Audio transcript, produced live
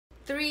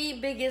3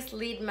 biggest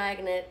lead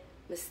magnet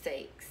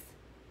mistakes.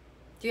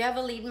 Do you have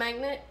a lead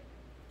magnet?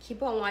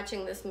 Keep on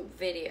watching this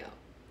video.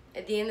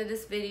 At the end of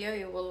this video,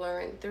 you will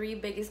learn 3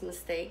 biggest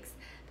mistakes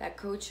that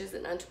coaches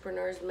and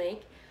entrepreneurs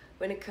make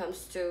when it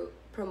comes to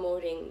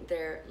promoting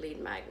their lead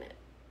magnet.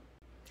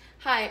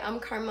 Hi, I'm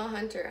Karma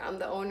Hunter. I'm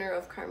the owner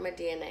of Karma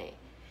DNA.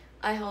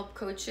 I help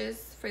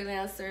coaches,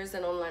 freelancers,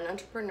 and online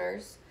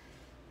entrepreneurs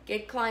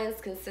get clients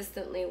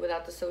consistently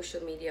without the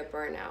social media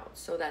burnout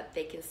so that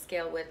they can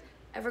scale with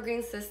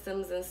evergreen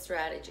systems and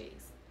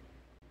strategies.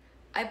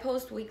 I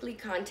post weekly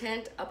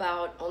content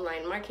about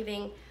online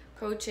marketing,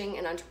 coaching,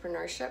 and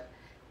entrepreneurship.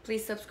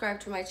 Please subscribe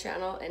to my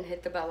channel and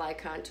hit the bell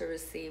icon to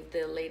receive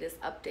the latest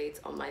updates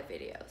on my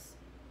videos.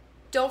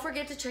 Don't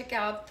forget to check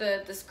out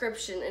the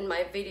description in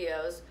my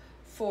videos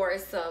for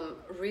some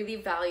really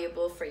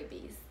valuable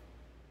freebies.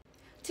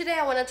 Today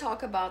I want to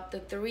talk about the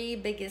 3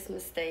 biggest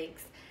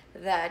mistakes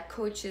that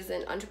coaches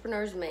and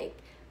entrepreneurs make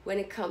when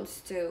it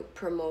comes to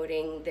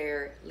promoting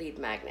their lead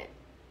magnet.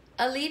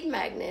 A lead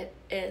magnet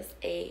is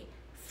a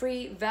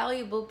free,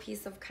 valuable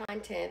piece of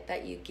content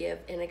that you give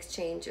in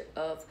exchange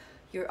of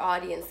your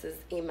audience's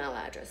email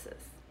addresses.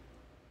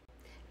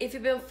 If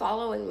you've been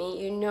following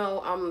me, you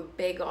know I'm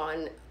big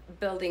on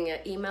building an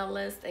email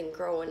list and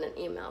growing an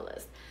email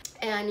list.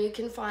 And you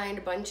can find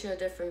a bunch of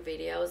different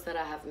videos that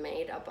I have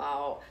made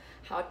about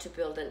how to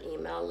build an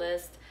email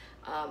list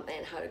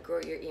and how to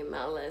grow your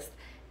email list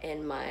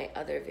in my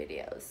other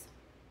videos.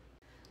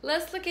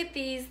 Let's look at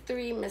these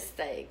 3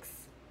 mistakes.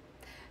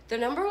 The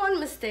number 1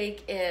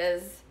 mistake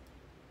is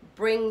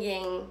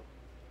bringing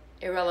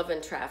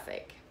irrelevant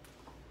traffic.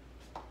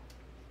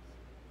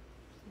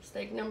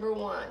 Mistake number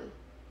 1.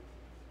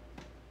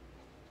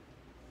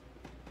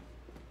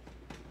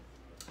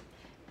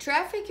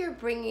 Traffic you're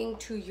bringing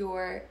to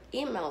your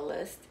email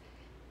list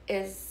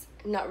is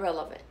not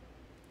relevant.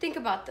 Think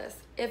about this.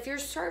 If your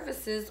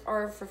services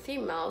are for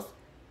females,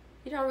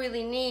 you don't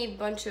really need a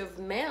bunch of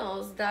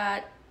males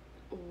that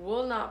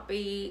will not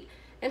be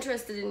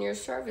interested in your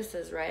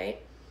services,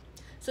 right?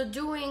 So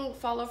doing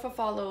follow for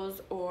follows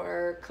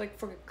or click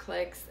for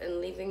clicks and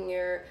leaving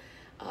your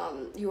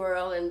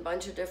URL in a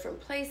bunch of different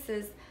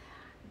places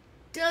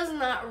does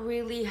not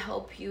really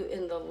help you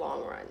in the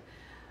long run.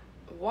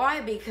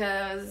 Why?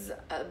 Because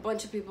a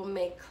bunch of people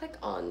may click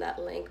on that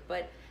link,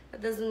 but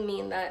that doesn't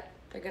mean that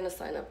they're gonna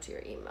sign up to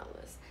your email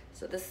list.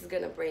 So this is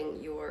gonna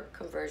bring your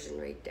conversion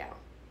rate down.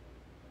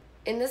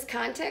 In this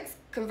context,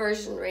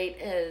 conversion rate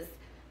is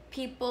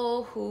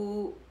people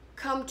who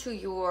come to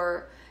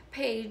your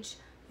page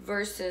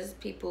versus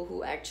people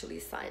who actually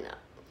sign up.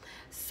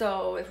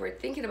 So if we're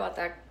thinking about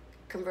that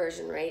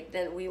conversion rate,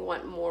 then we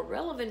want more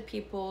relevant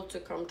people to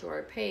come to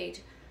our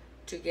page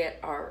to get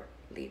our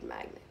lead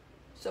magnet.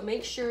 So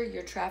make sure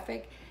your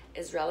traffic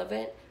is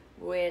relevant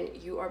when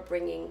you are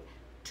bringing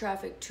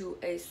traffic to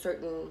a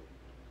certain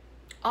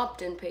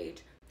opt-in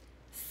page.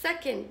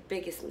 Second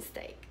biggest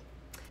mistake.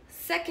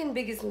 Second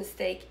biggest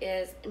mistake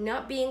is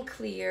not being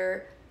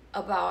clear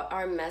about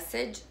our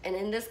message, and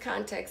in this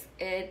context,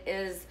 it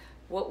is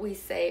what we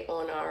say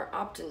on our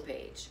opt-in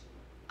page.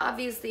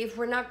 Obviously, if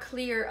we're not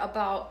clear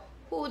about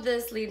who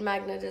this lead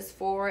magnet is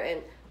for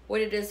and what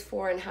it is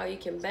for and how you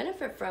can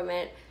benefit from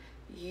it,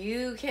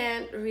 you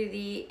can't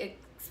really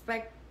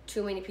expect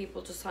too many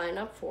people to sign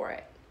up for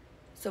it.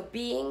 So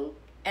being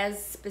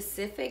as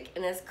specific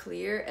and as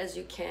clear as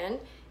you can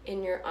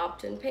in your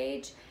opt-in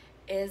page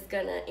is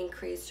gonna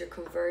increase your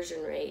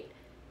conversion rate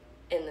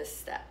in this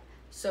step.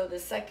 So the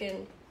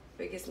second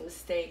biggest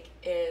mistake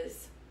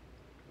is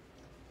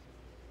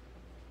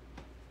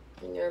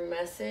in your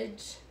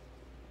message,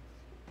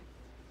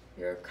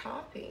 your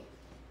copy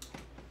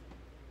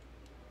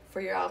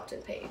for your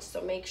opt-in page.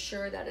 So make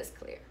sure that is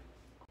clear.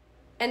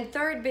 And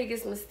third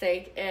biggest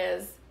mistake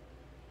is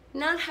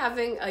not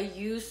having a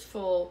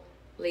useful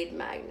lead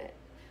magnet.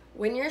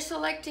 When you're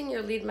selecting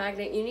your lead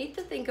magnet, you need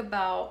to think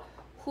about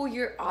who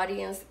your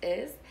audience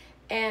is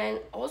and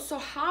also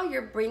how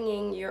you're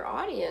bringing your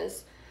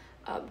audience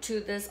to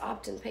this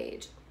opt-in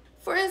page.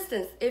 For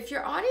instance, if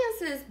your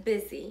audience is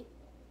busy,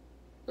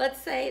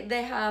 let's say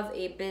they have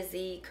a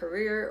busy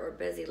career or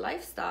busy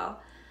lifestyle,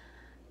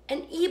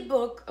 an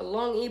ebook, a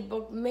long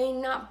ebook may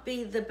not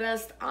be the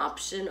best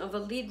option of a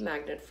lead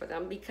magnet for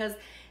them because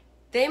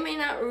they may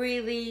not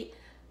really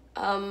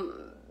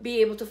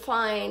be able to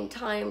find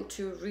time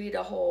to read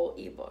a whole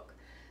ebook.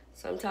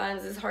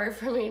 Sometimes it's hard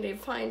for me to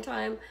find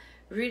time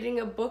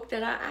reading a book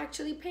that I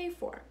actually pay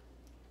for.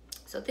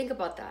 So think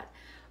about that.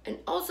 And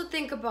also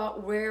think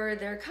about where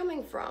they're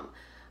coming from.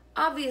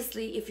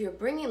 Obviously, if you're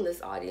bringing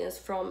this audience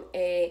from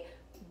a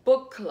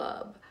book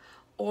club,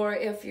 or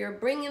if you're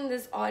bringing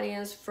this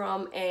audience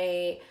from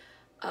a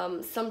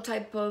some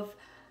type of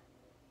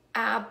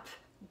app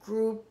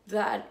group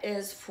that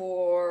is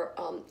for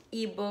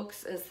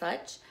ebooks and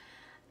such,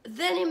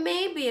 then it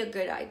may be a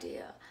good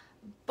idea.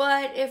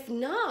 But if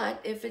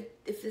not, if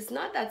it's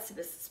not that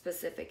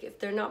specific, if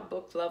they're not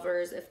book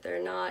lovers, if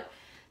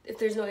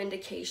there's no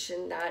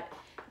indication that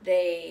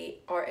they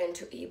are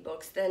into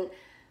ebooks, then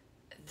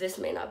this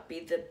may not be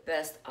the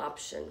best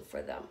option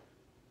for them.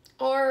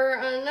 Or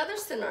another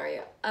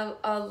scenario,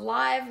 a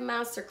live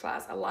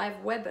masterclass, a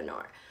live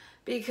webinar,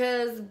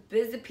 because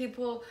busy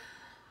people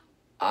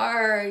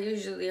are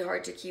usually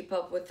hard to keep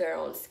up with their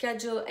own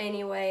schedule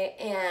anyway,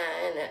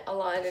 and a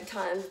lot of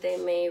times they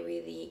may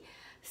really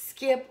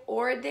skip,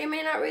 or they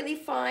may not really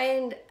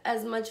find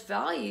as much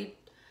value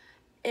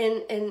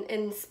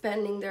in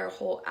spending their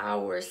whole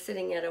hour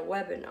sitting at a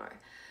webinar.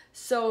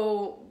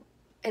 So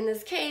in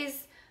this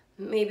case,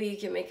 maybe you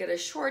can make it a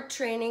short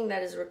training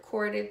that is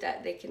recorded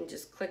that they can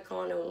just click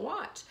on and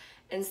watch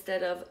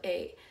instead of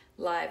a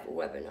live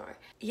webinar.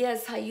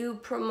 Yes, how you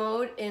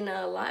promote in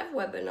a live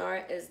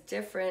webinar is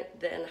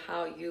different than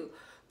how you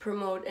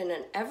promote in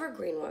an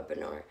evergreen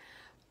webinar.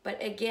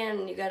 But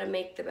again, you got to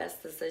make the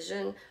best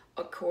decision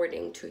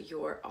according to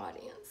your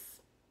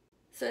audience.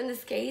 So in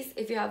this case,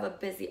 if you have a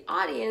busy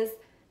audience,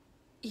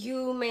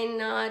 you may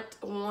not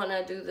want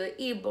to do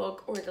the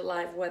ebook or the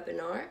live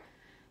webinar.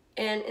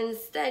 And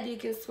instead, you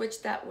can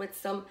switch that with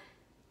some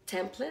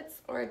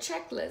templates or a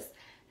checklist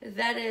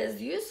that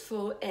is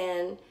useful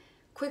and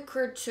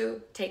quicker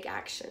to take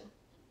action.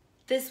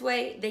 This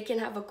way, they can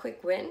have a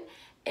quick win,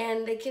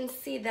 and they can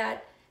see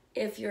that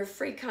if your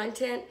free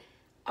content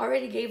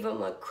already gave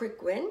them a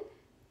quick win,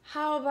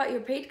 how about your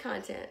paid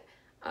content?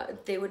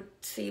 They would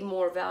see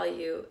more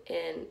value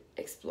in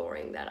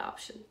exploring that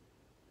option.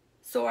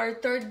 So our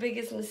third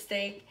biggest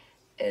mistake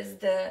is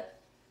the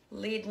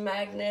lead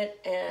magnet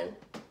and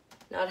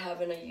not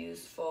having a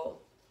useful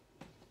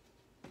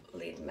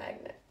lead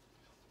magnet.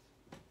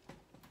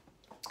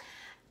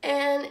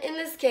 And in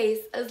this case,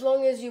 as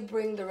long as you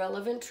bring the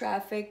relevant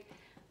traffic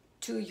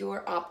to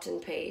your opt-in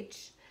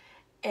page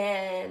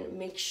and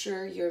make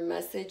sure your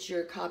message,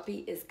 your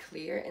copy is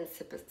clear and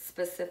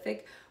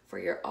specific for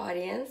your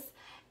audience,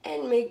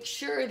 and make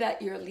sure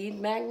that your lead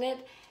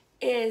magnet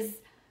is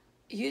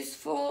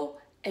useful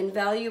and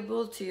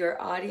valuable to your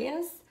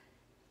audience,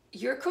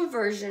 your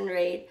conversion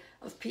rate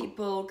of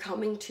people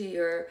coming to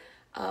your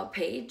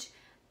page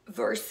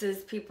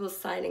versus people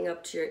signing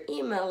up to your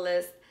email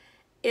list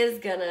is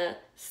gonna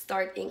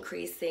start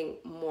increasing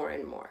more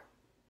and more.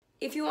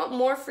 If you want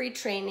more free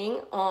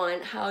training on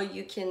how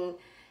you can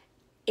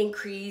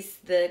increase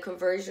the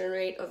conversion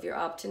rate of your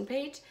opt-in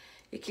page,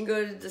 you can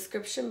go to the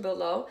description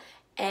below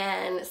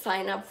and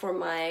sign up for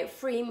my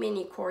free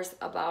mini course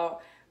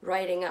about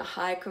writing a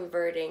high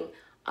converting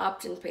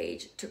opt-in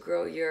page to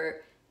grow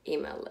your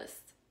email list.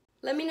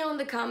 Let me know in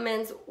the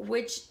comments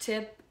which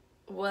tip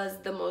was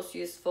the most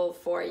useful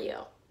for you.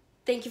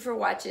 Thank you for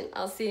watching.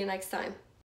 I'll see you next time.